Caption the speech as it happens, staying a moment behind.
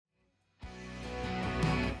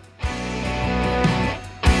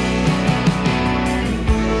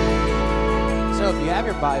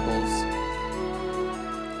Bibles,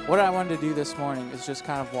 what I wanted to do this morning is just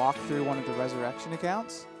kind of walk through one of the resurrection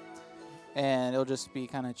accounts, and it'll just be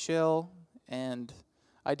kind of chill, and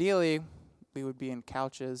ideally we would be in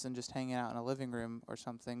couches and just hanging out in a living room or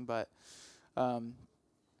something, but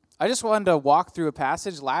I just wanted to walk through a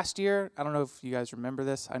passage. Last year, I don't know if you guys remember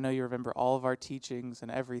this. I know you remember all of our teachings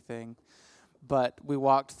and everything, but we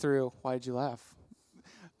walked through, why did you laugh?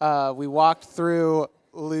 We walked through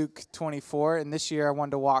Luke 24, and this year I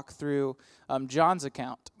wanted to walk through John's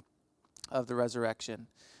account of the resurrection.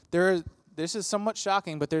 This is somewhat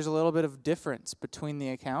shocking, but there's a little bit of difference between the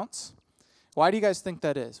accounts. Why do you guys think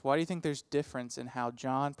that is? Why do you think there's difference in how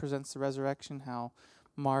John presents the resurrection, how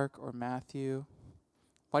Mark or Matthew?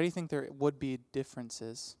 Why do you think there would be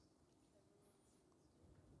differences?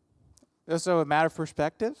 Also a matter of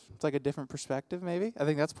perspective. It's like a different perspective, maybe. I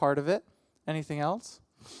think that's part of it. Anything else?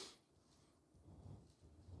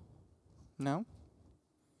 No?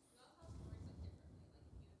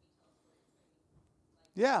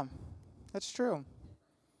 Yeah, that's true.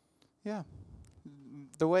 Yeah.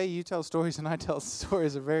 The way you tell stories and I tell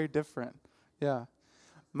stories are very different. Yeah.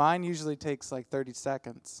 Mine usually takes like 30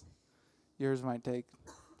 seconds. Yours might take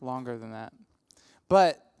longer than that.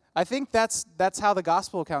 But I think that's how the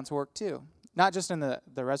gospel accounts work too. Not just in the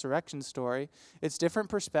resurrection story. It's different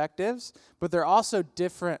perspectives, but they're also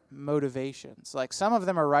different motivations. Like some of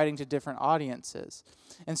them are writing to different audiences.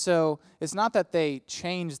 And so it's not that they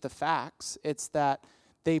change the facts, it's that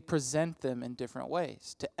they present them in different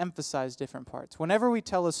ways to emphasize different parts. Whenever we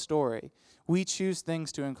tell a story, we choose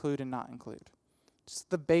things to include and not include. Just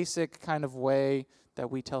the basic kind of way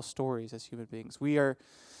that we tell stories as human beings.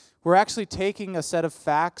 We're actually taking a set of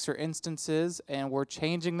facts or instances and we're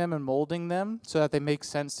changing them and molding them so that they make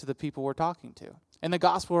sense to the people we're talking to. And the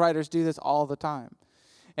gospel writers do this all the time.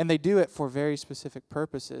 And they do it for very specific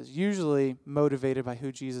purposes, usually motivated by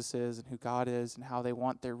who Jesus is and who God is and how they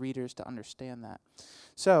want their readers to understand that.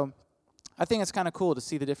 So I think it's kind of cool to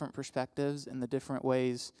see the different perspectives and the different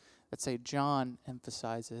ways that, say, John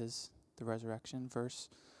emphasizes the resurrection versus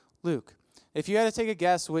Luke. If you had to take a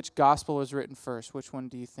guess which gospel was written first, which one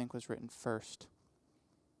do you think was written first?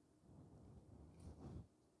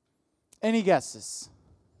 Any guesses?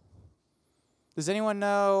 Does anyone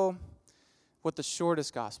know what the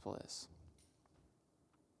shortest gospel is?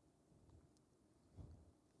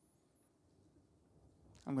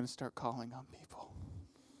 I'm going to start calling on people.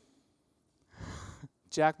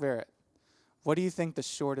 Jack Barrett, what do you think the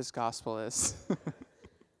shortest gospel is?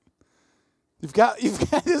 You've got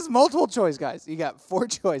this is multiple choice, guys. You got 4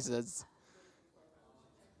 choices.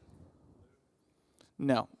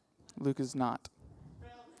 No, Luke is not.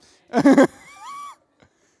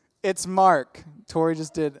 It's Mark. Tori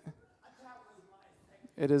just did.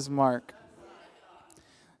 It is Mark.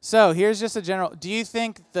 So here's just a general. Do you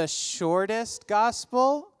think the shortest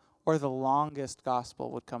gospel or the longest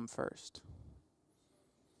gospel would come first?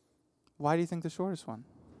 Why do you think the shortest one?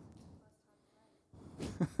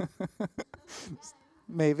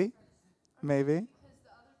 Maybe. Maybe.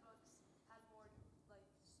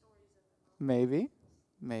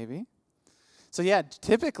 Maybe. So yeah,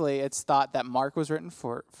 typically it's thought that Mark was written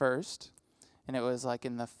first, and it was like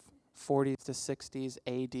in the 40s to 60s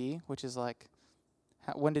AD, which is like,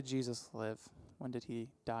 when did Jesus live? When did he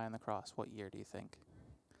die on the cross? What year do you think?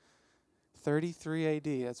 33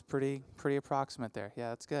 AD. That's pretty approximate there. Yeah,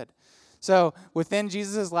 that's good. So within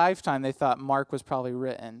Jesus' lifetime, they thought Mark was probably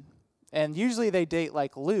written. And usually they date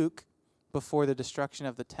like Luke before the destruction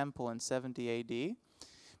of the temple in 70 AD,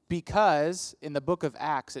 because in the book of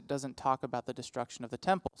Acts, it doesn't talk about the destruction of the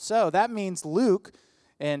temple. So that means Luke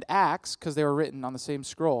and Acts, because they were written on the same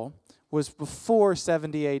scroll, was before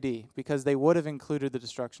 70 AD, because they would have included the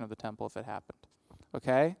destruction of the temple if it happened.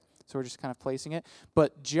 Okay? So we're just kind of placing it.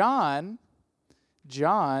 But John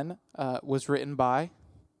was written by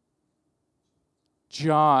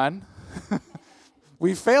John.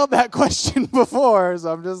 We failed that question before,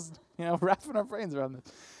 so I'm just, wrapping our brains around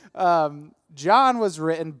this. John was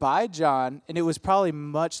written by John, and it was probably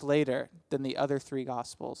much later than the other 3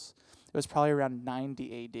 Gospels. It was probably around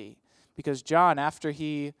 90 AD, because John, after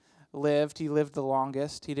he lived the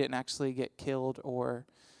longest. He didn't actually get killed or...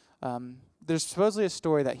 there's supposedly a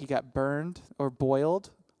story that he got burned or boiled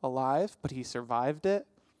alive, but he survived it.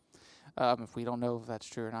 If we don't know if that's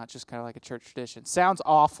true or not, just kind of like a church tradition. Sounds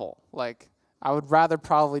awful. Like, I would rather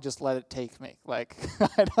probably just let it take me. Like,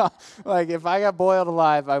 if I got boiled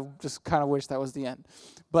alive, I just kind of wish that was the end.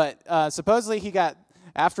 But supposedly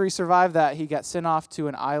after he survived that, he got sent off to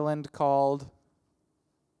an island called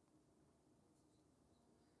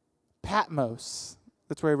Patmos.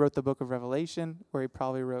 That's where he wrote the book of Revelation, where he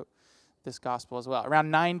probably wrote this gospel as well,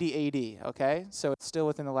 around 90 AD, okay? So it's still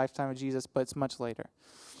within the lifetime of Jesus, but it's much later.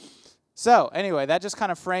 So anyway, that just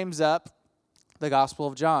kind of frames up the Gospel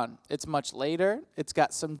of John. It's much later. It's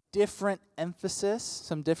got some different emphasis,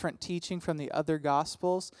 some different teaching from the other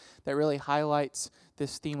Gospels that really highlights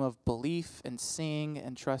this theme of belief and seeing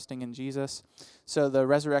and trusting in Jesus. So the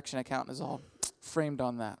resurrection account is all framed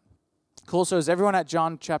on that. Cool. So is everyone at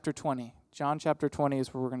John chapter 20? John chapter 20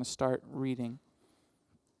 is where we're going to start reading.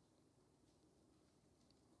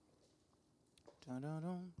 Dun, dun,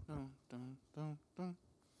 dun, dun, dun, dun, dun.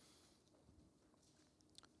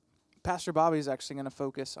 Pastor Bobby is actually going to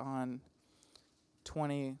focus on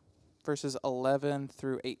 20 verses 11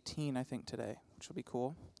 through 18, I think, today, which will be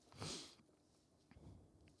cool.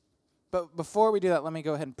 But before we do that, let me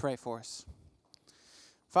go ahead and pray for us.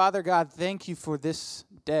 Father God, thank you for this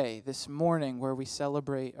day, this morning, where we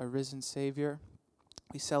celebrate a risen Savior.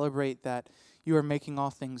 We celebrate that you are making all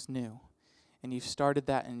things new, and you've started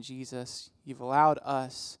that in Jesus. You've allowed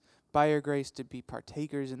us, by your grace, to be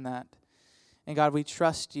partakers in that. And God, we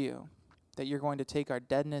trust you that you're going to take our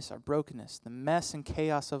deadness, our brokenness, the mess and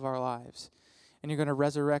chaos of our lives, and you're going to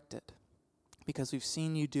resurrect it because we've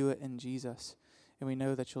seen you do it in Jesus, and we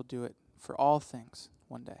know that you'll do it for all things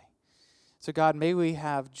one day. So God, may we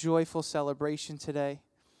have joyful celebration today.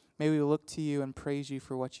 May we look to you and praise you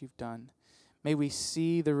for what you've done. May we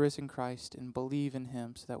see the risen Christ and believe in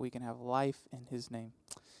him so that we can have life in his name.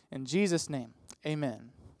 In Jesus' name,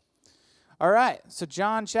 amen. All right, so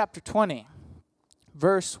John chapter 20.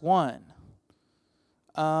 Verse 1.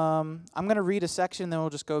 I'm going to read a section, then we'll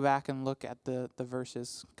just go back and look at the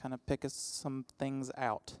verses, kind of pick some things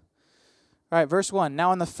out. All right, verse 1.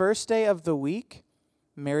 Now on the first day of the week,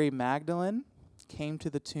 Mary Magdalene came to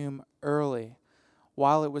the tomb early,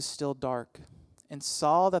 while it was still dark, and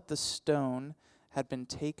saw that the stone had been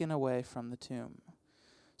taken away from the tomb.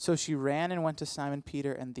 So she ran and went to Simon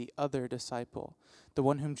Peter and the other disciple, the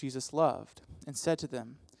one whom Jesus loved, and said to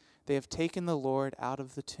them, "They have taken the Lord out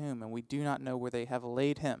of the tomb, and we do not know where they have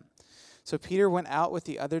laid him." So Peter went out with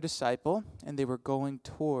the other disciple, and they were going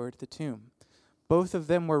toward the tomb. Both of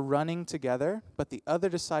them were running together, but the other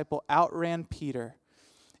disciple outran Peter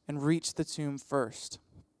and reached the tomb first.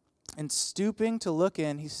 And stooping to look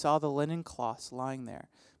in, he saw the linen cloths lying there,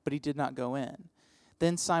 but he did not go in.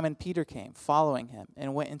 Then Simon Peter came, following him,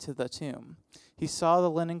 and went into the tomb. He saw the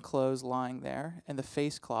linen clothes lying there, and the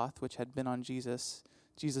face cloth which had been on Jesus'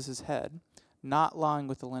 head, not lying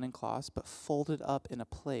with the linen cloths, but folded up in a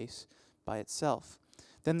place by itself.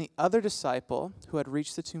 Then the other disciple, who had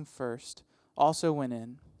reached the tomb first, also went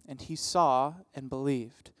in, and he saw and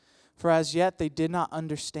believed. For as yet they did not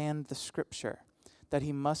understand the scripture, that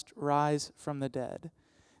he must rise from the dead.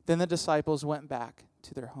 Then the disciples went back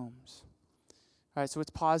to their homes. All right, so let's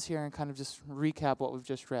pause here and kind of just recap what we've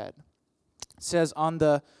just read. It says, on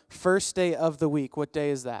the first day of the week. What day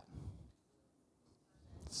is that?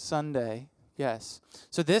 Sunday, yes.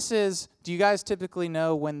 So this is, do you guys typically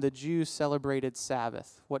know when the Jews celebrated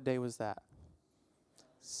Sabbath? What day was that?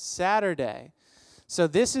 Saturday. So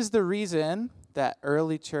this is the reason that the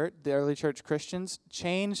early church Christians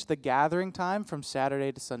changed the gathering time from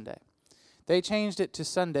Saturday to Sunday. They changed it to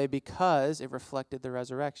Sunday because it reflected the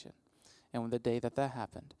resurrection and the day that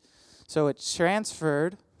happened. So it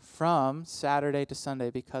transferred from Saturday to Sunday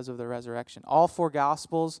because of the resurrection. All four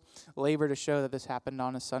Gospels labor to show that this happened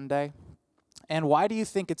on a Sunday. And why do you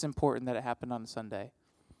think it's important that it happened on a Sunday?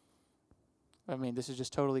 I mean, this is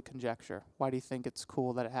just totally conjecture. Why do you think it's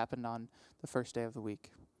cool that it happened on the first day of the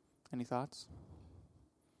week? Any thoughts?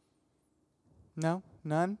 No?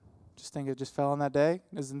 None? Just think it just fell on that day?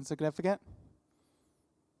 Is insignificant?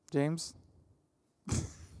 James?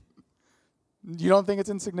 You don't think it's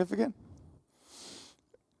insignificant?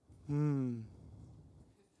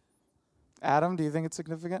 Adam, do you think it's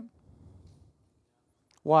significant?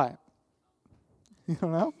 Why? You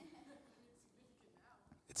don't know?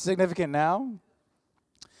 It's significant now?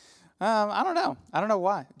 I don't know. I don't know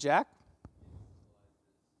why. Jack?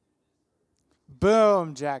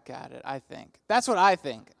 Boom, Jack got it, I think. That's what I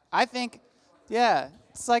think. I think, yeah,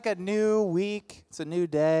 it's like a new week. It's a new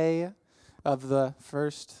day of the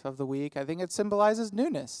first of the week. I think it symbolizes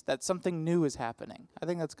newness, that something new is happening. I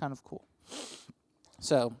think that's kind of cool.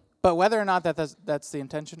 So, but whether or not that's the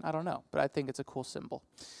intention, I don't know. But I think it's a cool symbol.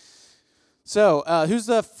 So, who's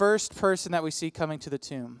the first person that we see coming to the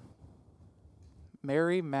tomb?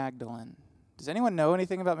 Mary Magdalene. Does anyone know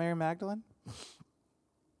anything about Mary Magdalene?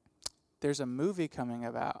 There's a movie coming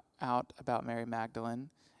out about Mary Magdalene,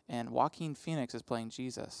 and Joaquin Phoenix is playing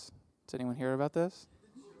Jesus. Does anyone hear about this?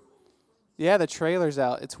 Yeah, the trailer's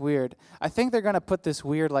out. It's weird. I think they're going to put this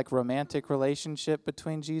weird, like, romantic relationship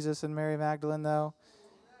between Jesus and Mary Magdalene, though.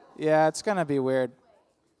 Yeah, it's going to be weird.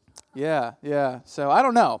 Yeah, yeah. So I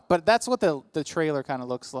don't know. But that's what the trailer kind of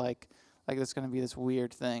looks like. Like, it's going to be this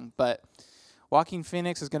weird thing. But Joaquin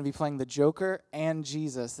Phoenix is going to be playing the Joker and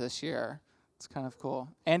Jesus this year. It's kind of cool.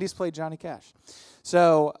 And he's played Johnny Cash.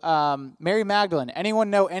 So, Mary Magdalene. Anyone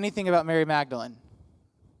know anything about Mary Magdalene?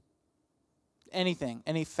 Anything?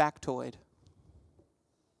 Any factoid?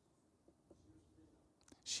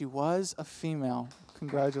 She was a female.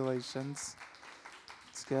 Congratulations.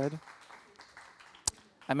 It's good.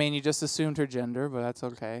 I mean, you just assumed her gender, but that's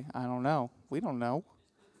okay. I don't know. We don't know.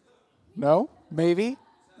 No? Maybe?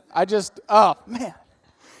 Oh,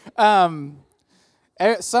 man.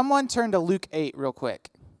 Someone turn to Luke 8 real quick.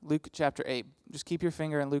 Luke chapter 8. Just keep your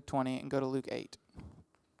finger in Luke 20 and go to Luke 8.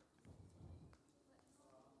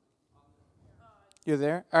 You're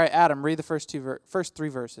there? All right, Adam, read the first three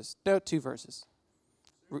verses. No, 2 verses.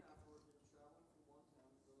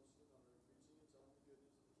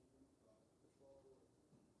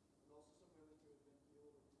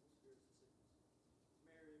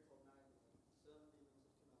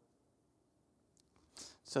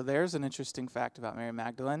 So there's an interesting fact about Mary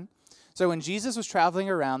Magdalene. So when Jesus was traveling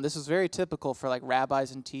around, this was very typical for like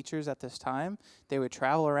rabbis and teachers at this time. They would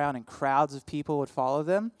travel around and crowds of people would follow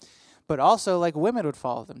them. But also like women would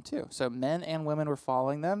follow them too. So men and women were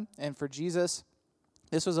following them. And for Jesus,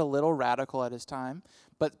 this was a little radical at his time.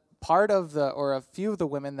 But a few of the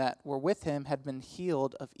women that were with him had been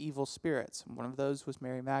healed of evil spirits. One of those was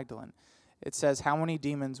Mary Magdalene. It says how many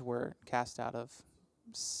demons were cast out of?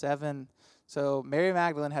 7. So Mary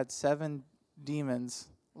Magdalene had 7 demons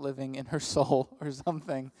living in her soul or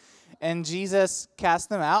something. And Jesus cast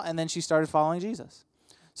them out, and then she started following Jesus.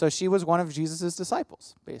 So she was one of Jesus'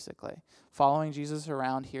 disciples, basically, following Jesus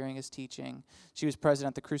around, hearing his teaching. She was present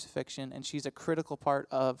at the crucifixion, and she's a critical part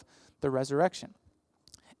of the resurrection.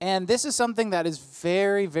 And this is something that is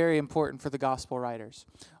very, very important for the gospel writers.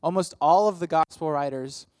 Almost all of the gospel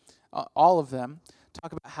writers, all of them,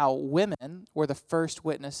 talk about how women were the first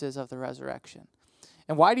witnesses of the resurrection.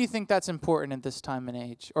 And why do you think that's important at this time and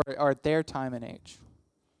age, or at their time and age?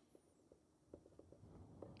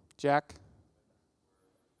 Jack?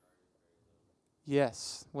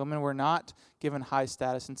 Yes, women were not given high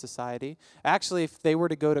status in society. Actually, if they were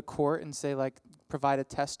to go to court and say, like, provide a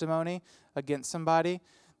testimony against somebody,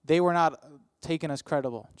 they were not taken as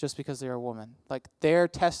credible just because they were a woman. Like, their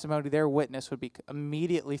testimony, their witness would be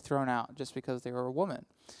immediately thrown out just because they were a woman.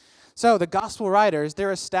 So the gospel writers,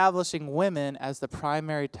 they're establishing women as the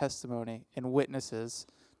primary testimony and witnesses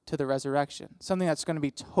to the resurrection, something that's going to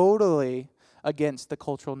be totally against the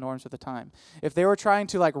cultural norms of the time. If they were trying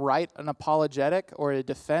to like write an apologetic or a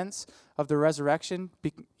defense of the resurrection,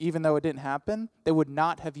 even though it didn't happen, they would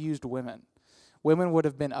not have used women. Women would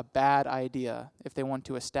have been a bad idea if they want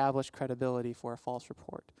to establish credibility for a false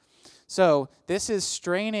report. So this is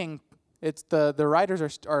straining. It's the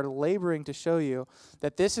writers are laboring to show you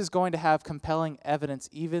that this is going to have compelling evidence,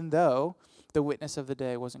 even though the witness of the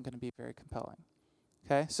day wasn't going to be very compelling.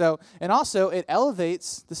 Okay, so, and also it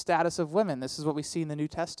elevates the status of women. This is what we see in the New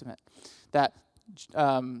Testament, that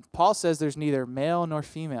Paul says there's neither male nor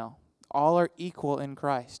female. All are equal in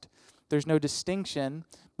Christ. There's no distinction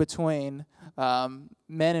between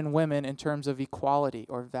men and women in terms of equality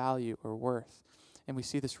or value or worth. And we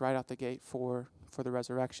see this right out the gate for the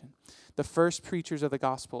resurrection. The first preachers of the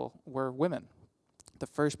gospel were women. The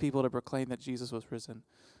first people to proclaim that Jesus was risen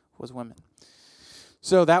was women.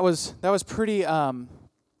 So that was pretty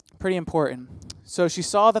important. So she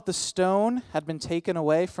saw that the stone had been taken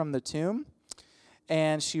away from the tomb,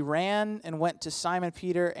 and she ran and went to Simon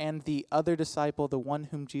Peter and the other disciple, the one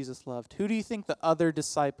whom Jesus loved. Who do you think the other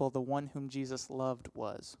disciple, the one whom Jesus loved,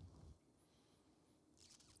 was?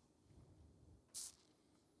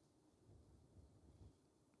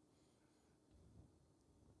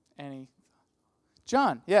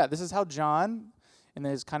 John. Yeah, this is how John, in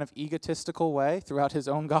his kind of egotistical way throughout his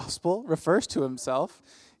own gospel, refers to himself.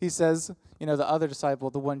 He says, the other disciple,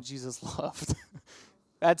 the one Jesus loved.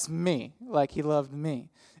 That's me. Like, he loved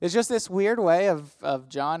me. It's just this weird way of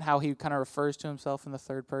John, how he kind of refers to himself in the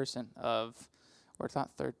third person or it's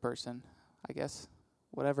not third person, I guess.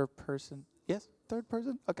 Whatever person. Yes, third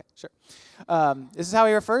person? Okay, sure. This is how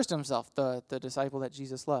he refers to himself, the disciple that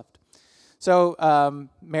Jesus loved. So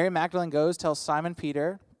Mary Magdalene goes, tells Simon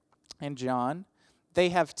Peter and John, they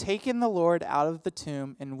have taken the Lord out of the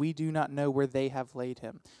tomb, and we do not know where they have laid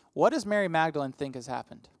him. What does Mary Magdalene think has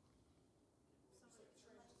happened?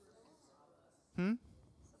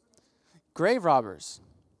 Grave robbers.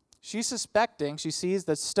 She's suspecting. She sees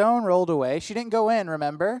the stone rolled away. She didn't go in,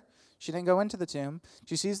 remember? She didn't go into the tomb.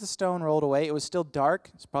 She sees the stone rolled away. It was still dark.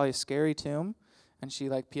 It's probably a scary tomb. And she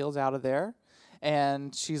peels out of there.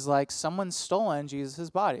 And she's like, someone's stolen Jesus'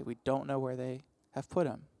 body. We don't know where they have put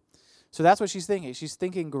him. So that's what she's thinking. She's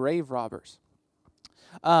thinking grave robbers.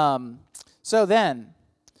 So then,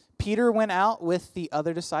 Peter went out with the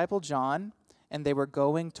other disciple, John, and they were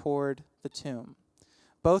going toward the tomb.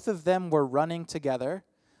 Both of them were running together,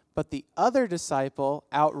 but the other disciple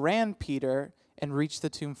outran Peter and reached the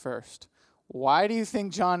tomb first. Why do you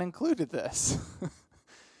think John included this?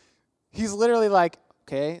 He's literally like,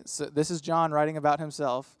 okay, so this is John writing about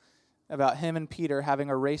himself, about him and Peter having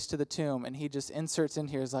a race to the tomb, and he just inserts in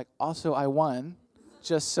here, is like, also I won,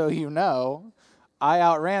 just so you know. I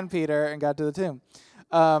outran Peter and got to the tomb.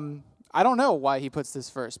 I don't know why he puts this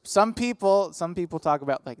first. Some people talk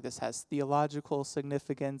about this has theological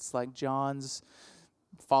significance, like John's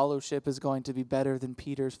fellowship is going to be better than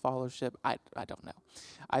Peter's fellowship. I don't know.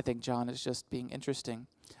 I think John is just being interesting.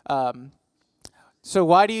 So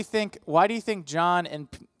why do you think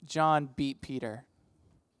John beat Peter?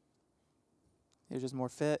 He was just more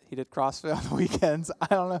fit. He did CrossFit on the weekends. I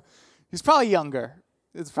don't know. He's probably younger.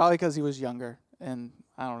 It's probably because he was younger, and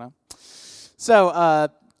I don't know. So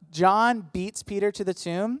John beats Peter to the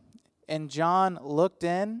tomb, and John looked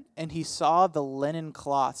in, and he saw the linen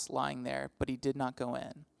cloths lying there, but he did not go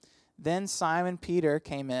in. Then Simon Peter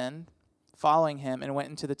came in, following him, and went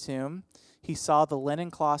into the tomb. He saw the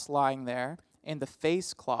linen cloths lying there, and the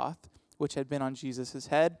face cloth, which had been on Jesus'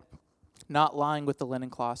 head, not lying with the linen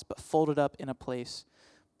cloths, but folded up in a place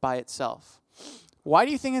by itself. Why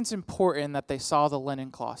do you think it's important that they saw the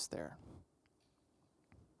linen cloths there?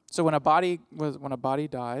 So when a body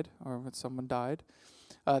died, or when someone died,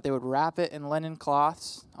 they would wrap it in linen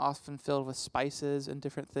cloths, often filled with spices and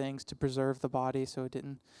different things to preserve the body so it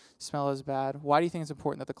didn't smell as bad. Why do you think it's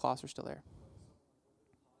important that the cloths are still there?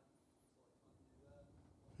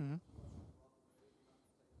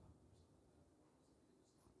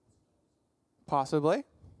 Possibly.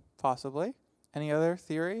 Any other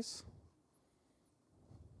theories?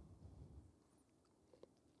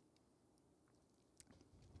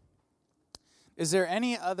 Is there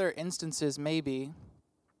any other instances maybe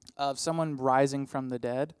of someone rising from the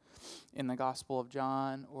dead in the Gospel of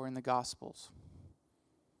John or in the Gospels?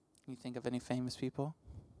 Can you think of any famous people?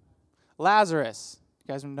 Lazarus.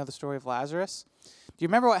 You guys know the story of Lazarus? Do you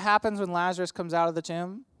remember what happens when Lazarus comes out of the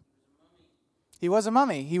tomb? He was a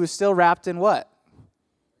mummy. He was still wrapped in what?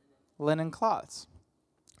 Linen cloths,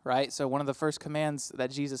 right? So one of the first commands that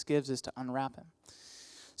Jesus gives is to unwrap him.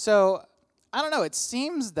 So, I don't know, it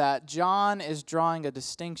seems that John is drawing a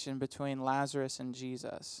distinction between Lazarus and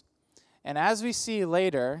Jesus. And as we see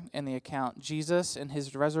later in the account, Jesus in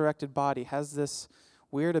his resurrected body has this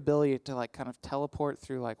weird ability to kind of teleport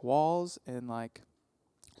through walls and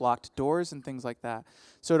locked doors and things like that.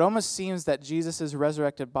 So it almost seems that Jesus'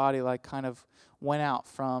 resurrected body kind of went out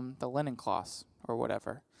from the linen cloths or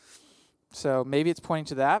whatever. So maybe it's pointing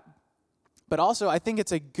to that. But also I think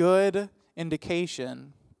it's a good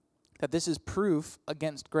indication that this is proof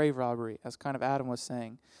against grave robbery, as kind of Adam was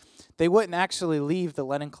saying. They wouldn't actually leave the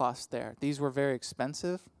linen cloths there. These were very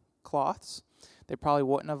expensive cloths. They probably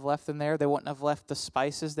wouldn't have left them there. They wouldn't have left the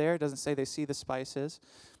spices there. It doesn't say they see the spices,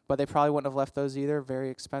 but they probably wouldn't have left those either. Very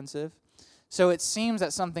expensive. So it seems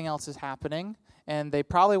that something else is happening, and they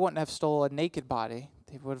probably wouldn't have stole a naked body.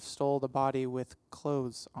 They would have stole the body with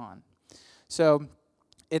clothes on. So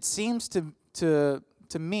it seems to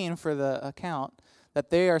mean for the account that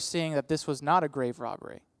they are seeing that this was not a grave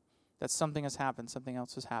robbery, that something has happened, something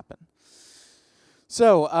else has happened.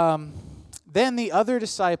 So then the other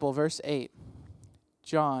disciple, verse 8,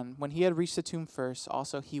 John, when he had reached the tomb first,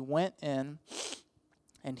 also he went in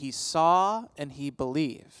and he saw and he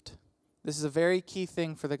believed. This is a very key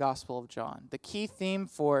thing for the Gospel of John. The key theme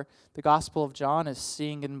for the Gospel of John is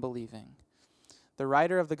seeing and believing. The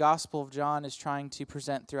writer of the Gospel of John is trying to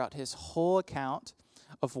present throughout his whole account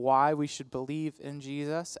of why we should believe in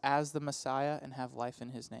Jesus as the Messiah and have life in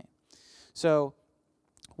his name. So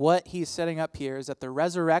what he's setting up here is that the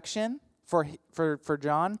resurrection for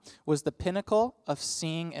John was the pinnacle of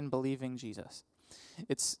seeing and believing Jesus.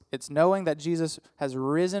 It's knowing that Jesus has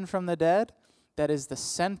risen from the dead that is the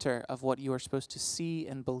center of what you are supposed to see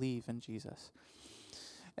and believe in Jesus.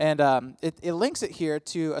 And it links it here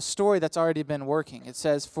to a story that's already been working. It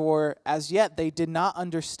says, "For as yet they did not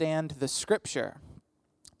understand the scripture,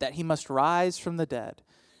 that he must rise from the dead."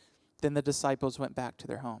 Then the disciples went back to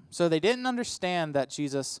their home. So they didn't understand that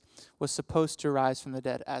Jesus was supposed to rise from the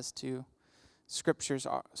dead as to Scripture's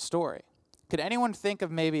story. Could anyone think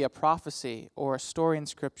of maybe a prophecy or a story in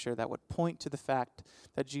Scripture that would point to the fact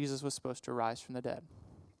that Jesus was supposed to rise from the dead?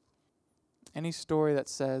 Any story that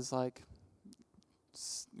says, like,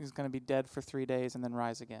 he's going to be dead for 3 days and then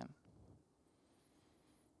rise again?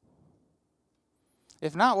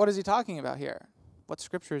 If not, what is he talking about here? What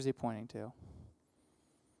Scripture is he pointing to?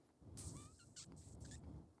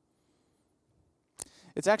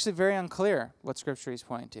 It's actually very unclear what Scripture he's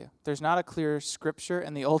pointing to. There's not a clear Scripture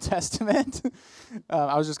in the Old Testament.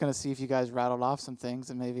 I was just going to see if you guys rattled off some things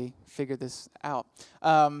and maybe figured this out.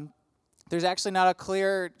 There's actually not a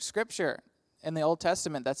clear Scripture in the Old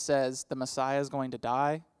Testament that says the Messiah is going to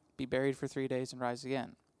die, be buried for 3 days, and rise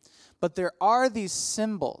again. But there are these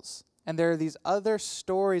symbols, and there are these other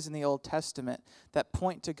stories in the Old Testament that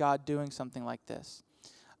point to God doing something like this.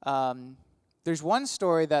 There's one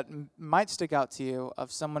story that might stick out to you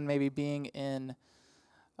of someone maybe being in,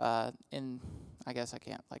 I guess I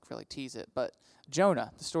can't really tease it, but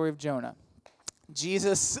Jonah, the story of Jonah.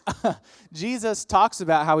 Jesus talks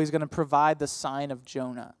about how he's going to provide the sign of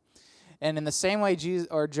Jonah. And in the same way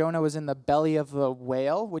Jonah was in the belly of the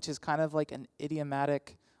whale, which is kind of like an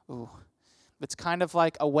idiomatic, it's kind of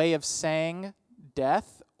like a way of saying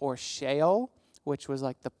death, or Sheol, which was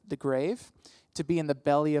like the grave. To be in the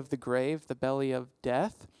belly of the grave, the belly of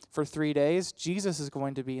death, for 3 days. Jesus is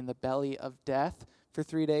going to be in the belly of death for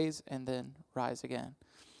 3 days and then rise again.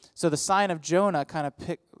 So the sign of Jonah kind of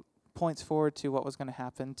points forward to what was going to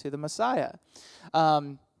happen to the Messiah.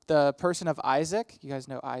 The person of Isaac, you guys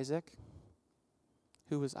know Isaac?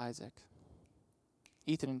 Who was Isaac?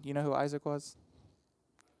 Ethan, you know who Isaac was?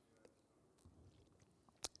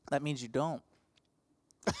 That means you don't.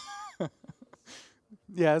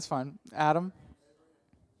 Yeah, that's fine. Adam?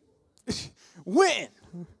 When?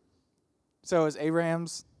 So it was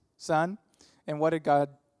Abraham's son. And what did God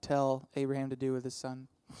tell Abraham to do with his son?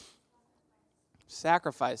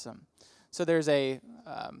 Sacrifice him. So there's a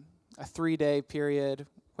 3-day period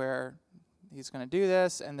where he's going to do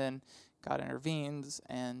this, and then God intervenes,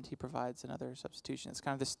 and he provides another substitution. It's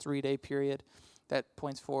kind of this 3-day period that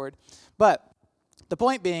points forward. But the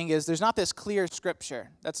point being is there's not this clear Scripture.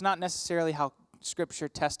 That's not necessarily how Scripture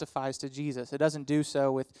testifies to Jesus. It doesn't do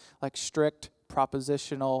so with like strict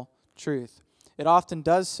propositional truth. It often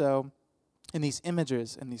does so in these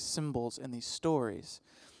images and these symbols and these stories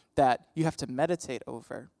that you have to meditate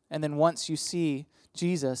over. And then once you see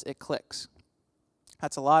Jesus, it clicks.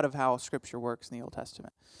 That's a lot of how Scripture works in the Old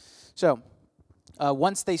Testament. So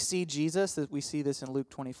once they see Jesus, we see this in Luke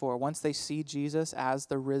 24, once they see Jesus as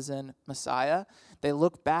the risen Messiah, they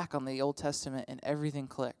look back on the Old Testament and everything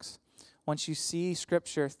clicks. Once you see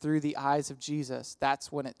Scripture through the eyes of Jesus,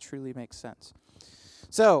 that's when it truly makes sense.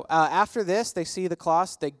 So after this, they see the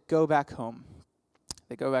cross, they go back home.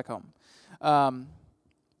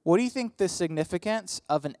 What do you think the significance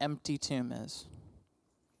of an empty tomb is?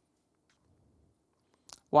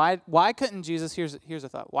 Why couldn't Jesus, here's a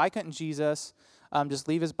thought, why couldn't Jesus just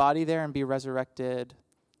leave his body there and be resurrected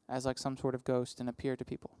as like some sort of ghost and appear to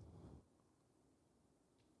people?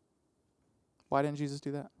 Why didn't Jesus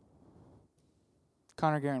do that?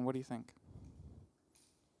 Connor Guerin, what do you think?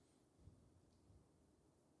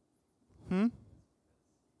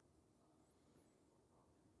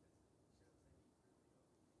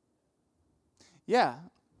 Yeah.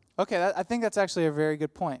 Okay, I think that's actually a very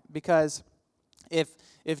good point, because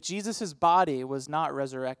if Jesus' body was not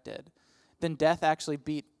resurrected, then death actually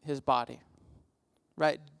beat his body,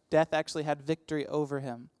 right? Death actually had victory over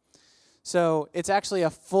him. So it's actually a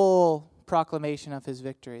full proclamation of his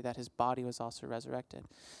victory that his body was also resurrected.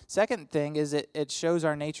 Second thing is it shows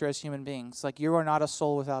our nature as human beings. Like, you are not a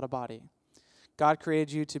soul without a body. God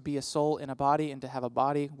created you to be a soul in a body and to have a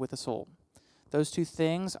body with a soul. Those two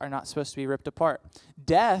things are not supposed to be ripped apart.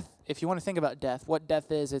 Death, if you want to think about death, what death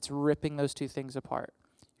is, it's ripping those two things apart,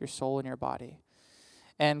 your soul and your body.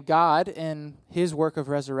 And God, in his work of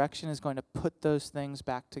resurrection, is going to put those things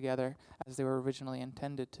back together as they were originally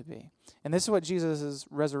intended to be. And this is what Jesus'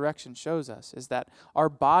 resurrection shows us, is that our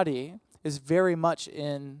body is very much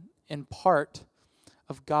in part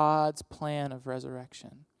of God's plan of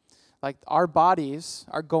resurrection. Like, our bodies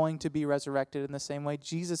are going to be resurrected in the same way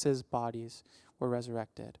Jesus' bodies were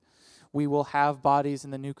resurrected. We will have bodies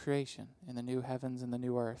in the new creation, in the new heavens and the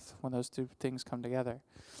new earth, when those two things come together.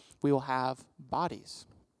 We will have bodies.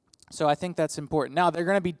 So I think that's important. Now, there are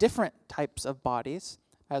going to be different types of bodies,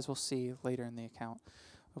 as we'll see later in the account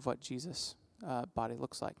of what Jesus' body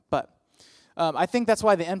looks like. But I think that's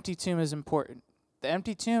why the empty tomb is important. The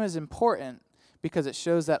empty tomb is important because it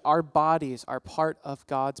shows that our bodies are part of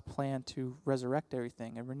God's plan to resurrect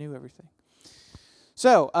everything and renew everything.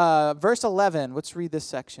 So, verse 11, let's read this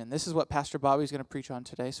section. This is what Pastor Bobby's going to preach on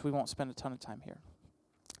today, so we won't spend a ton of time here.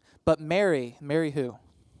 But Mary who?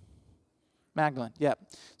 Magdalene, yep.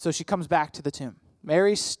 So she comes back to the tomb.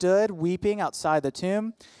 Mary stood weeping outside the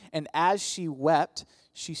tomb, and as she wept,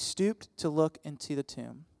 she stooped to look into the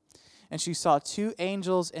tomb. And she saw 2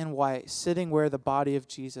 angels in white sitting where the body of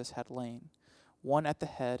Jesus had lain, one at the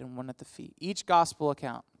head and one at the feet. Each gospel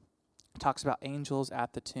account talks about angels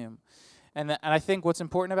at the tomb. And I think what's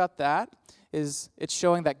important about that is it's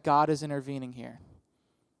showing that God is intervening here.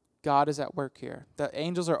 God is at work here. The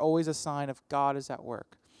angels are always a sign of God is at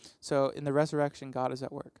work. So in the resurrection, God is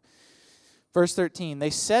at work. Verse 13, they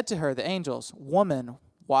said to her, the angels, "Woman,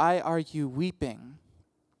 why are you weeping?"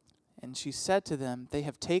 And she said to them, "They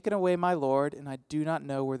have taken away my Lord, and I do not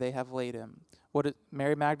know where they have laid him."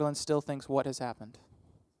 Mary Magdalene still thinks, what has happened?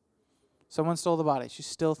 Someone stole the body. She's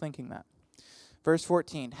still thinking that. Verse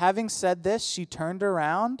 14, having said this, she turned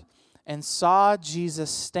around and saw Jesus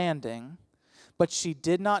standing, but she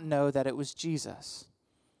did not know that it was Jesus.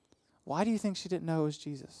 Why do you think she didn't know it was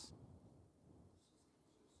Jesus?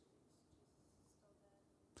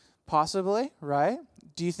 Possibly, right?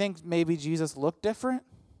 Do you think maybe Jesus looked different?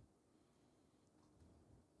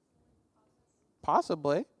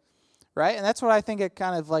 Possibly, right? And that's what I think it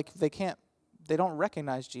kind of like, they don't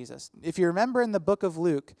recognize Jesus. If you remember in the book of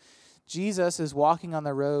Luke, Jesus is walking on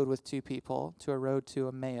the road with 2 people to a road to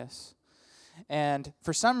Emmaus. And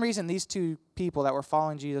for some reason, these 2 people that were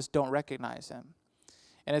following Jesus don't recognize him.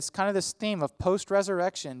 And it's kind of this theme of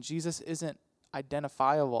post-resurrection, Jesus isn't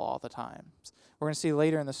identifiable all the time. We're going to see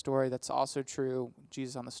later in the story that's also true,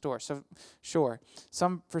 Jesus on the store. So, sure,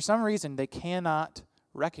 for some reason, they cannot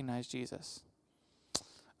recognize Jesus.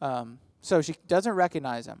 So she doesn't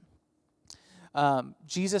recognize him.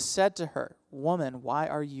 Jesus said to her, "Woman, why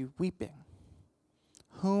are you weeping?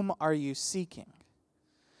 Whom are you seeking?"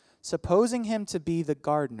 Supposing him to be the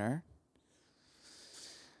gardener,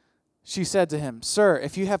 she said to him, "Sir,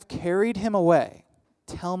 if you have carried him away,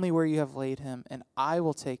 tell me where you have laid him, and I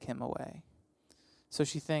will take him away." So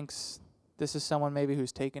she thinks this is someone maybe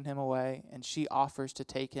who's taken him away, and she offers to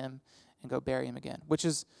take him and go bury him again, which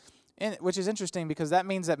is interesting because that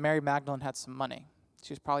means that Mary Magdalene had some money.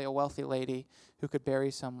 She was probably a wealthy lady who could bury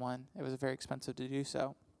someone. It was very expensive to do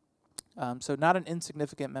so. So not an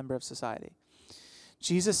insignificant member of society.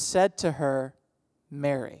 Jesus said to her,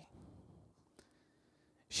 "Mary."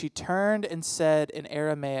 She turned and said in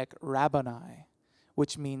Aramaic, "Rabboni,"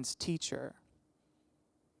 which means teacher.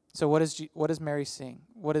 So what is Mary seeing?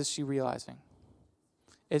 What is she realizing?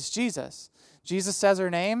 It's Jesus. Jesus says her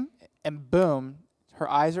name, and boom, her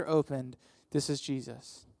eyes are opened. This is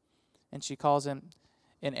Jesus. And she calls him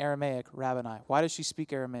in Aramaic, Rabboni. Why does she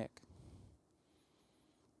speak Aramaic?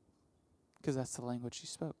 Because that's the language she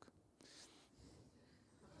spoke.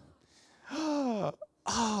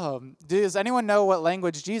 Does anyone know what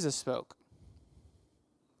language Jesus spoke?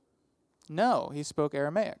 No, he spoke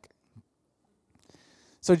Aramaic.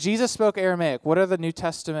 So Jesus spoke Aramaic. What are the New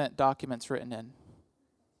Testament documents written in?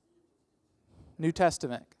 New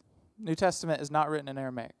Testament. New Testament is not written in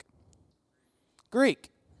Aramaic.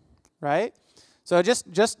 Greek, right? So just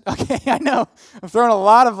okay, I know I'm throwing a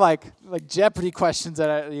lot of like Jeopardy questions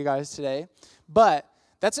at you guys today, but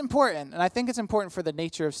that's important, and I think it's important for the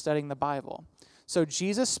nature of studying the Bible. So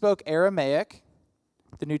Jesus spoke Aramaic.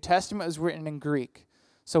 The New Testament was written in Greek.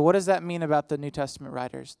 So what does that mean about the New Testament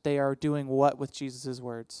writers? They are doing what with Jesus'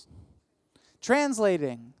 words?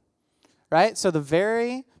 Translating, right? So the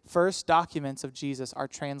very first documents of Jesus are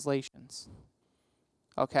translations.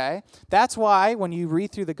 Okay? That's why when you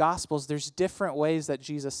read through the Gospels, there's different ways that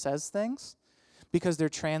Jesus says things because they're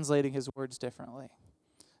translating his words differently.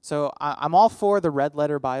 So I'm all for the red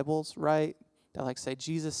letter Bibles, right? That like say,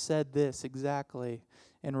 Jesus said this exactly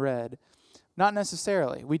in red. Not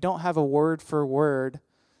necessarily. We don't have a word for word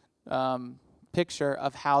picture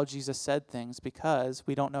of how Jesus said things because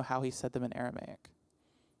we don't know how he said them in Aramaic.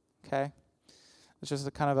 Okay? It's just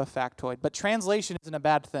a kind of a factoid. But translation isn't a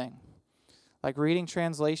bad thing. Like reading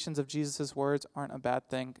translations of Jesus' words aren't a bad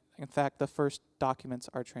thing. In fact, the first documents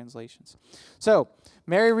are translations. So,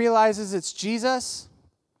 Mary realizes it's Jesus.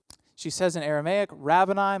 She says in Aramaic,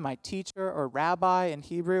 Rabboni, my teacher, or Rabbi in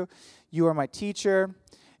Hebrew, you are my teacher.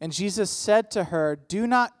 And Jesus said to her, do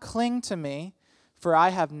not cling to me, for I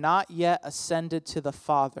have not yet ascended to the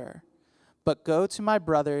Father. But go to my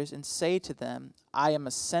brothers and say to them, I am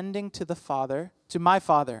ascending to the Father, to my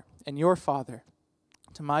Father and your Father,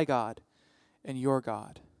 to my God and your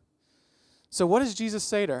God. So what does Jesus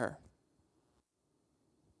say to her?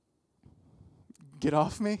 Get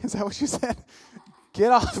off me? Is that what you said?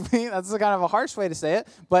 Get off me. That's kind of a harsh way to say it.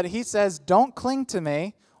 But he says, don't cling to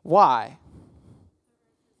me. Why?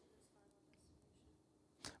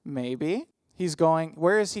 Maybe.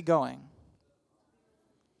 Where is he going?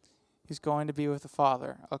 He's going to be with the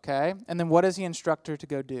Father, okay? And then what does he instruct her to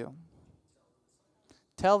go do?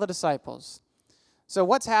 Tell the disciples. So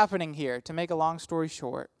what's happening here? To make a long story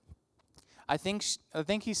short, I think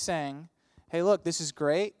he's saying, hey, look, this is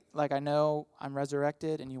great. Like, I know I'm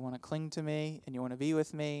resurrected and you want to cling to me and you want to be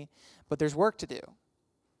with me, but there's work to do.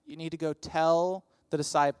 You need to go tell the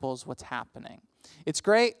disciples what's happening. It's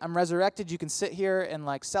great. I'm resurrected. You can sit here and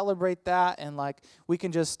like celebrate that and like we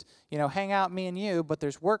can just, hang out, me and you, but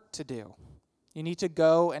there's work to do. You need to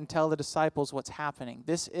go and tell the disciples what's happening.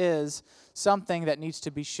 This is something that needs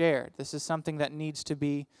to be shared. This is something that needs to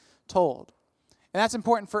be told. And that's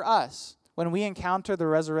important for us. When we encounter the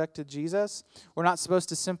resurrected Jesus, we're not supposed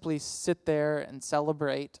to simply sit there and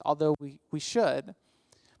celebrate, although we should.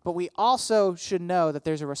 But we also should know that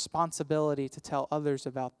there's a responsibility to tell others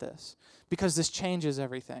about this because this changes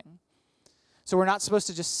everything. So we're not supposed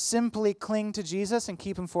to just simply cling to Jesus and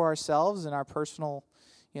keep him for ourselves and our personal,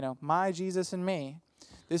 my Jesus and me.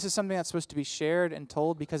 This is something that's supposed to be shared and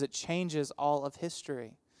told because it changes all of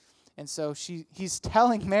history. And so he's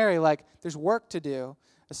telling Mary, like, there's work to do,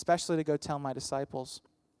 especially to go tell my disciples.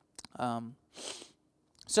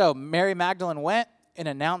 So Mary Magdalene went and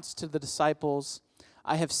announced to the disciples,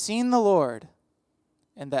 I have seen the Lord,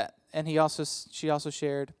 and she also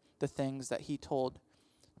shared the things that he told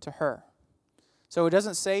to her. So it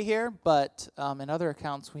doesn't say here, but in other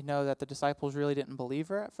accounts we know that the disciples really didn't believe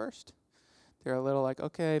her at first. They're a little like,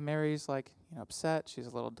 okay, Mary's like upset, she's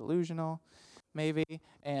a little delusional, maybe,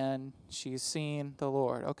 and she's seen the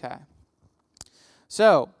Lord. Okay.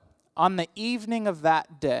 So on the evening of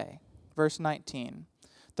that day, verse 19,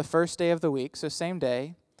 the first day of the week, so same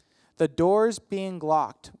day, the doors being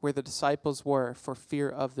locked where the disciples were for fear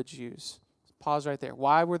of the Jews. Pause right there.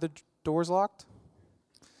 Why were the doors locked?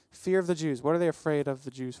 Fear of the Jews. What are they afraid of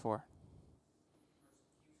the Jews for?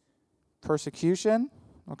 Persecution.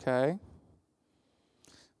 Okay.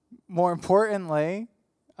 More importantly,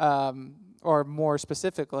 or more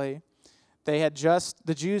specifically, the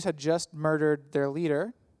Jews had just murdered their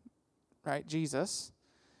leader, right, Jesus.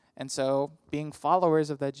 And so, being followers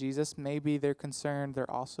of that Jesus, maybe they're concerned they're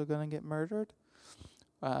also going to get murdered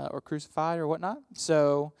or crucified or whatnot.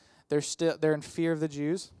 So they're in fear of the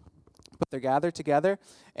Jews, but they're gathered together,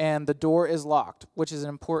 and the door is locked, which is an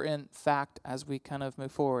important fact as we kind of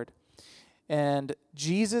move forward. And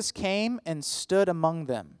Jesus came and stood among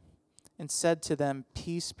them and said to them,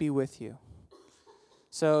 "Peace be with you."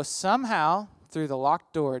 So somehow, through the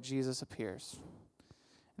locked door, Jesus appears.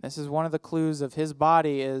 This is one of the clues of his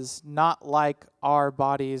body is not like our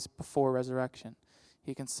bodies before resurrection.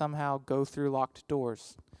 He can somehow go through locked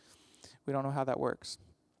doors. We don't know how that works.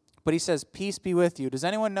 But he says, peace be with you. Does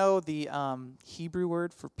anyone know the Hebrew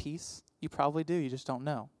word for peace? You probably do. You just don't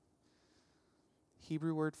know.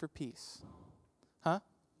 Hebrew word for peace. Huh?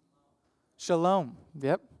 Shalom.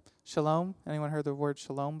 Yep. Shalom. Anyone heard the word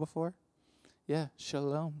shalom before? Yeah,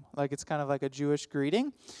 shalom. Like it's kind of like a Jewish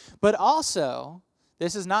greeting. But also,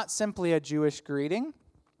 this is not simply a Jewish greeting.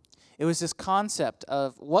 It was this concept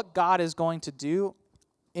of what God is going to do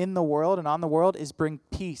in the world and on the world is bring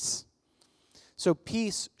peace. So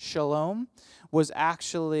peace, shalom, was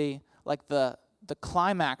actually like the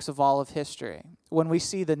climax of all of history. When we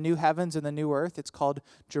see the new heavens and the new earth, it's called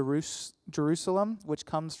Jerusalem, which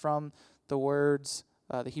comes from the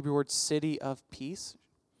Hebrew word city of peace.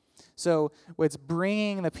 So it's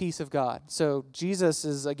bringing the peace of God. So Jesus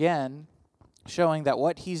is, again, showing that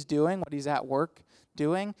what he's doing, what he's at work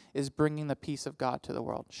doing, is bringing the peace of God to the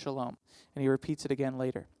world. Shalom. And he repeats it again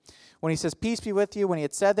later. When he says, peace be with you, when he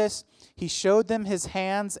had said this, he showed them his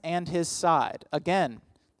hands and his side. Again,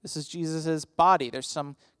 this is Jesus' body. There's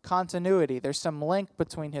some continuity. There's some link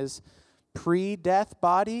between his pre-death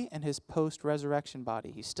body and his post-resurrection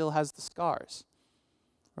body. He still has the scars.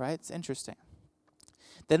 Right? It's interesting.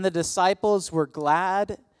 Then the disciples were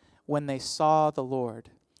glad when they saw the Lord.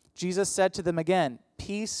 Jesus said to them again,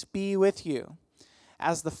 peace be with you.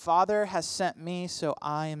 As the Father has sent me, so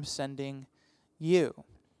I am sending you.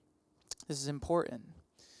 This is important.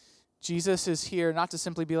 Jesus is here not to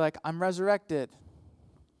simply be like, I'm resurrected.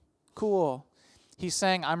 Cool. He's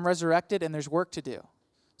saying, I'm resurrected and there's work to do.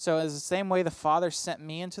 So as the same way the Father sent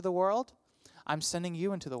me into the world, I'm sending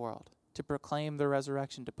you into the world to proclaim the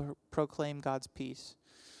resurrection, to proclaim God's peace.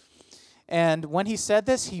 And when he said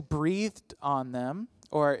this, he breathed on them.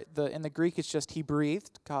 Or in the Greek, it's just he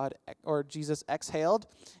breathed, Jesus exhaled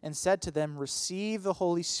and said to them, receive the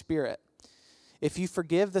Holy Spirit. If you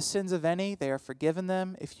forgive the sins of any, they are forgiven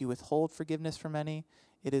them. If you withhold forgiveness from any,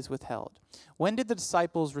 it is withheld. When did the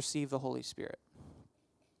disciples receive the Holy Spirit?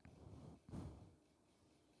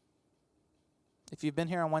 If you've been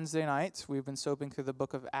here on Wednesday nights, we've been soaping through the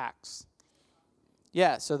book of Acts.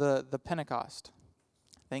 Yeah, so the Pentecost.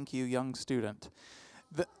 Thank you, young student.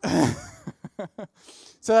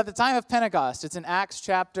 So at the time of Pentecost, it's in Acts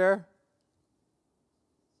chapter...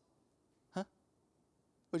 Huh?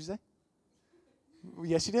 What'd you say?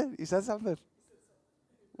 Yes, you did. You said something.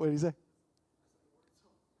 What did you say?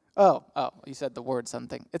 Oh, you said the word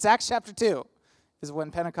something. It's Acts chapter 2 is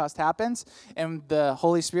when Pentecost happens, and the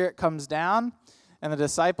Holy Spirit comes down, and the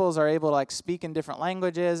disciples are able to like speak in different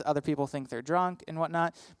languages. Other people think they're drunk and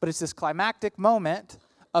whatnot, but it's this climactic moment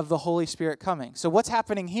of the Holy Spirit coming. So what's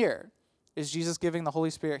happening here? Is Jesus giving the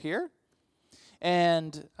Holy Spirit here?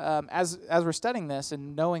 And as we're studying this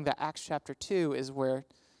and knowing that Acts chapter 2 is where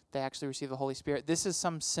they actually receive the Holy Spirit, this is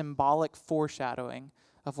some symbolic foreshadowing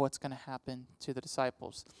of what's going to happen to the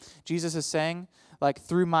disciples. Jesus is saying, like,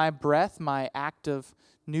 through my breath, my act of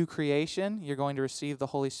new creation, you're going to receive the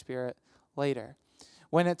Holy Spirit later.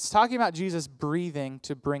 When it's talking about Jesus breathing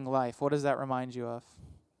to bring life, what does that remind you of?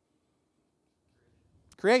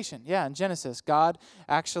 Creation, yeah, in Genesis, God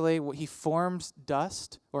actually, he forms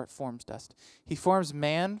dust. He forms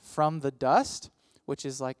man from the dust, which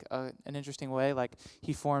is like an interesting way. Like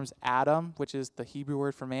he forms Adam, which is the Hebrew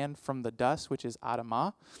word for man, from the dust, which is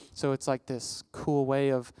Adamah. So it's like this cool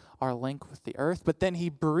way of our link with the earth. But then he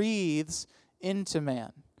breathes into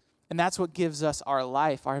man. And that's what gives us our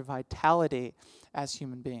life, our vitality as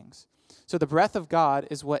human beings. So the breath of God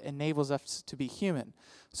is what enables us to be human.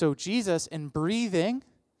 So Jesus, in breathing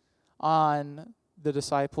on the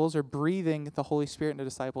disciples, or breathing the Holy Spirit into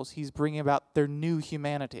disciples, he's bringing about their new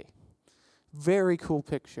humanity. Very cool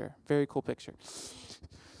picture. Very cool picture.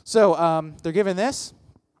 So they're given this.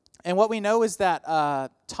 And what we know is that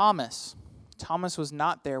Thomas was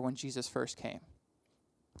not there when Jesus first came.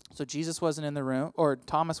 So Jesus wasn't in the room, or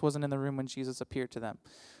Thomas wasn't in the room when Jesus appeared to them.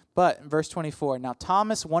 But in verse 24, now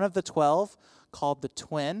Thomas, one of the 12, called the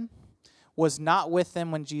twin, was not with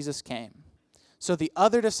them when Jesus came. So the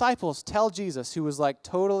other disciples tell Jesus, who was like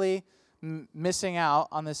totally missing out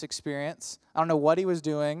on this experience. I don't know what he was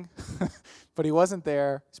doing, but he wasn't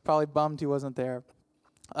there. He's probably bummed he wasn't there.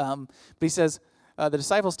 But he says, the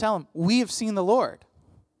disciples tell him, we have seen the Lord.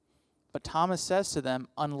 But Thomas says to them,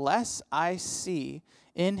 unless I see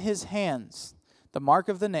in his hands the mark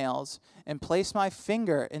of the nails, and place my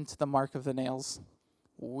finger into the mark of the nails,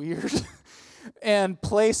 weird, and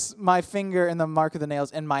place my finger in the mark of the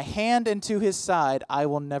nails, and my hand into his side, I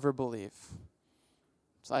will never believe.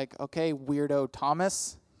 It's like, okay, weirdo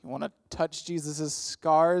Thomas, you want to touch Jesus'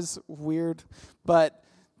 scars? Weird. But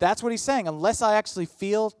that's what he's saying. Unless I actually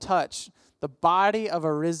feel, touch the body of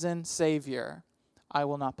a risen Savior, I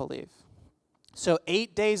will not believe. So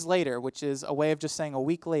 8 days later, which is a way of just saying a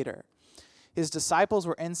week later, his disciples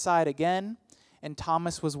were inside again, and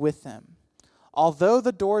Thomas was with them. Although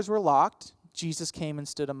the doors were locked, Jesus came and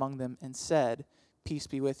stood among them and said, peace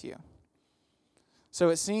be with you. So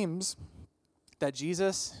it seems that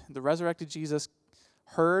Jesus, the resurrected Jesus,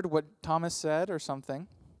 heard what Thomas said or something,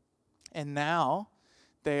 and now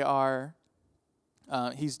they are,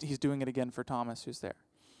 he's doing it again for Thomas who's there.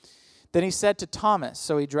 Then he said to Thomas,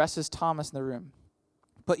 so he addresses Thomas in the room,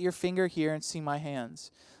 put your finger here and see my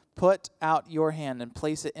hands. Put out your hand and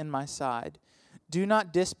place it in my side. Do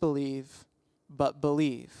not disbelieve, but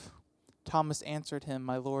believe. Thomas answered him,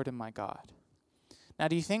 my Lord and my God. Now,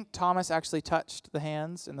 do you think Thomas actually touched the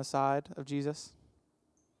hands and the side of Jesus?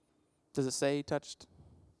 Does it say he touched?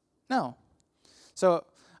 No. So,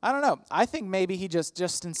 I don't know. I think maybe he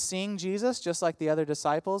just in seeing Jesus, just like the other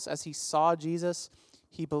disciples, as he saw Jesus,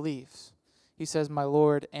 he believes. He says, my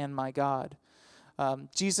Lord and my God.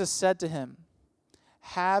 Jesus said to him,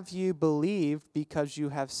 have you believed because you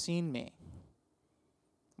have seen me?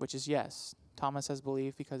 Which is yes. Thomas has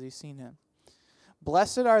believed because he's seen him.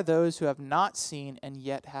 Blessed are those who have not seen and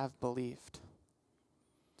yet have believed.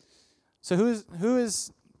 So who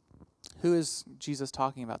is Jesus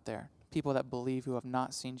talking about there? People that believe who have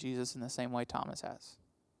not seen Jesus in the same way Thomas has.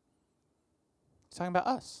 He's talking about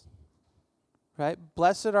us. Right?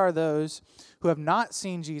 Blessed are those who have not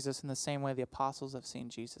seen Jesus in the same way the apostles have seen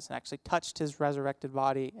Jesus and actually touched his resurrected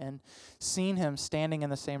body and seen him standing in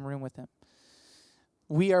the same room with him.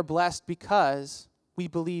 We are blessed because we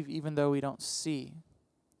believe even though we don't see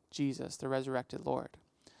Jesus, the resurrected Lord.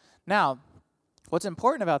 Now, what's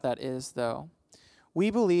important about that is, though, we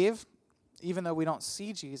believe even though we don't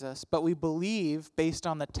see Jesus, but we believe based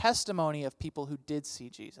on the testimony of people who did see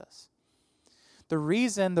Jesus. The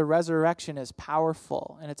reason the resurrection is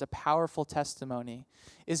powerful and it's a powerful testimony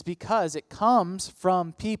is because it comes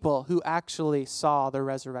from people who actually saw the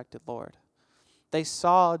resurrected Lord. They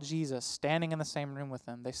saw Jesus standing in the same room with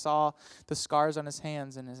them. They saw the scars on his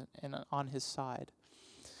hands and on his side.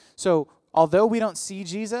 So, although we don't see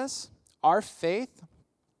Jesus, our faith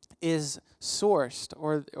is sourced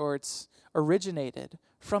or it's originated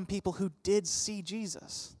from people who did see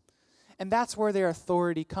Jesus. And that's where their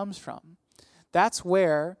authority comes from. That's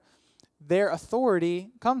where their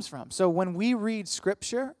authority comes from. So when we read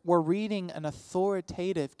Scripture, we're reading an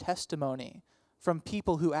authoritative testimony from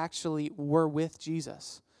people who actually were with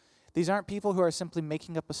Jesus. These aren't people who are simply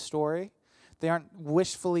making up a story. They aren't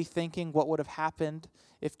wishfully thinking what would have happened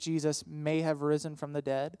if Jesus may have risen from the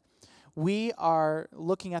dead. We are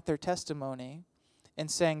looking at their testimony and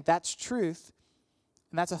saying that's truth,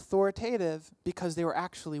 and that's authoritative because they were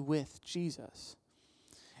actually with Jesus.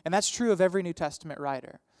 And that's true of every New Testament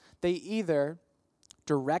writer. They either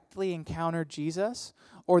directly encountered Jesus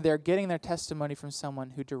or they're getting their testimony from someone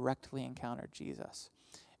who directly encountered Jesus.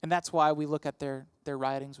 And that's why we look at their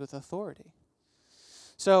writings with authority.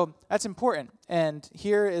 So that's important. And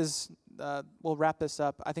here is, we'll wrap this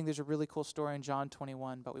up. I think there's a really cool story in John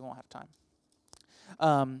 21, but we won't have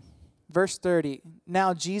time. Verse 30,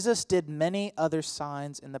 now Jesus did many other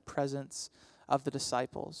signs in the presence of the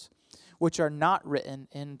disciples, which are not written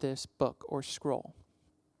in this book or scroll.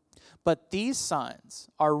 But these signs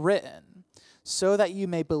are written so that you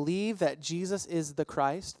may believe that Jesus is the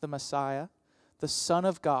Christ, the Messiah, the Son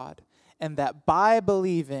of God, and that by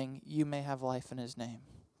believing you may have life in his name.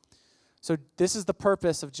 So this is the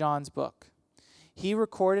purpose of John's book. He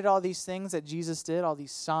recorded all these things that Jesus did, all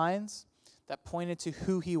these signs that pointed to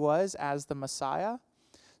who he was as the Messiah,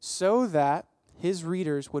 so that his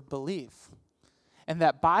readers would believe. And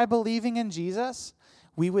that by believing in Jesus,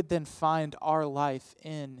 we would then find our life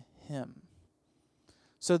in him.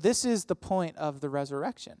 So this is the point of the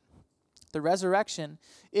resurrection. The resurrection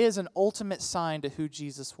is an ultimate sign to who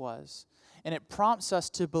Jesus was, and it prompts us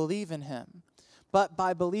to believe in him. But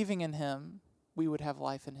by believing in him, we would have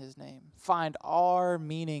life in his name, find our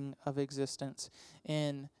meaning of existence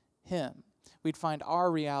in him. We'd find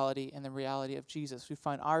our reality in the reality of Jesus. We'd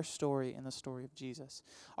find our story in the story of Jesus,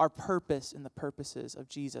 our purpose in the purposes of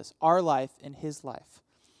Jesus, our life in his life.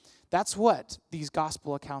 That's what these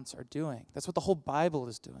gospel accounts are doing. That's what the whole Bible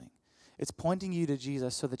is doing. It's pointing you to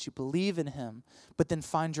Jesus so that you believe in him, but then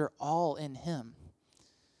find your all in him.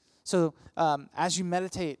 So as you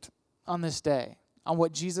meditate on this day, on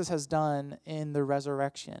what Jesus has done in the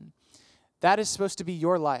resurrection, that is supposed to be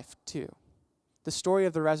your life too. The story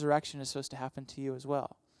of the resurrection is supposed to happen to you as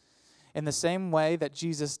well. In the same way that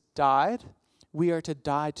Jesus died, we are to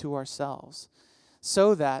die to ourselves,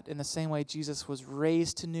 so that in the same way Jesus was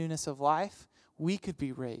raised to newness of life, we could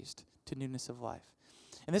be raised to newness of life.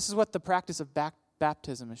 And this is what the practice of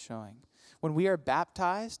baptism is showing. When we are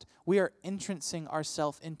baptized, we are entrancing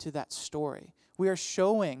ourselves into that story. We are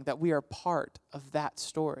showing that we are part of that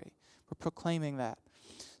story. We're proclaiming that.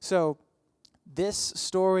 So this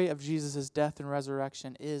story of Jesus' death and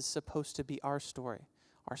resurrection is supposed to be our story,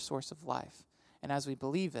 our source of life. And as we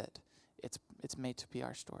believe it, it's made to be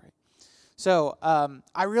our story. So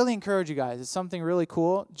I really encourage you guys. It's something really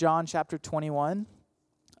cool. John chapter 21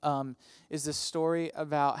 is this story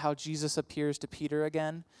about how Jesus appears to Peter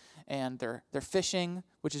again. And they're fishing,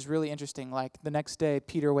 which is really interesting. Like the next day,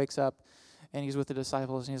 Peter wakes up and he's with the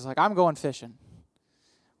disciples and he's like, I'm going fishing.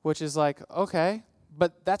 Which is like, okay.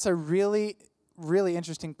 But that's a really, really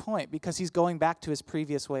interesting point because he's going back to his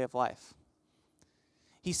previous way of life.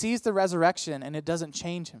 He sees the resurrection and it doesn't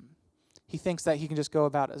change him. He thinks that he can just go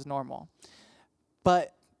about as normal.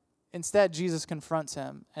 But instead, Jesus confronts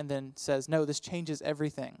him and then says, no, this changes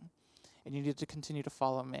everything. And you need to continue to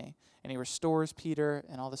follow me. And he restores Peter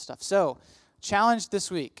and all this stuff. So, challenge this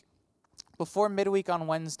week. Before midweek on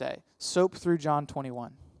Wednesday, soap through John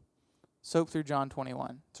 21. Soap through John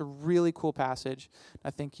 21. It's a really cool passage. I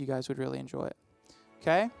think you guys would really enjoy it.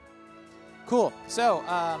 Okay? Cool. So,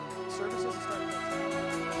 services are starting.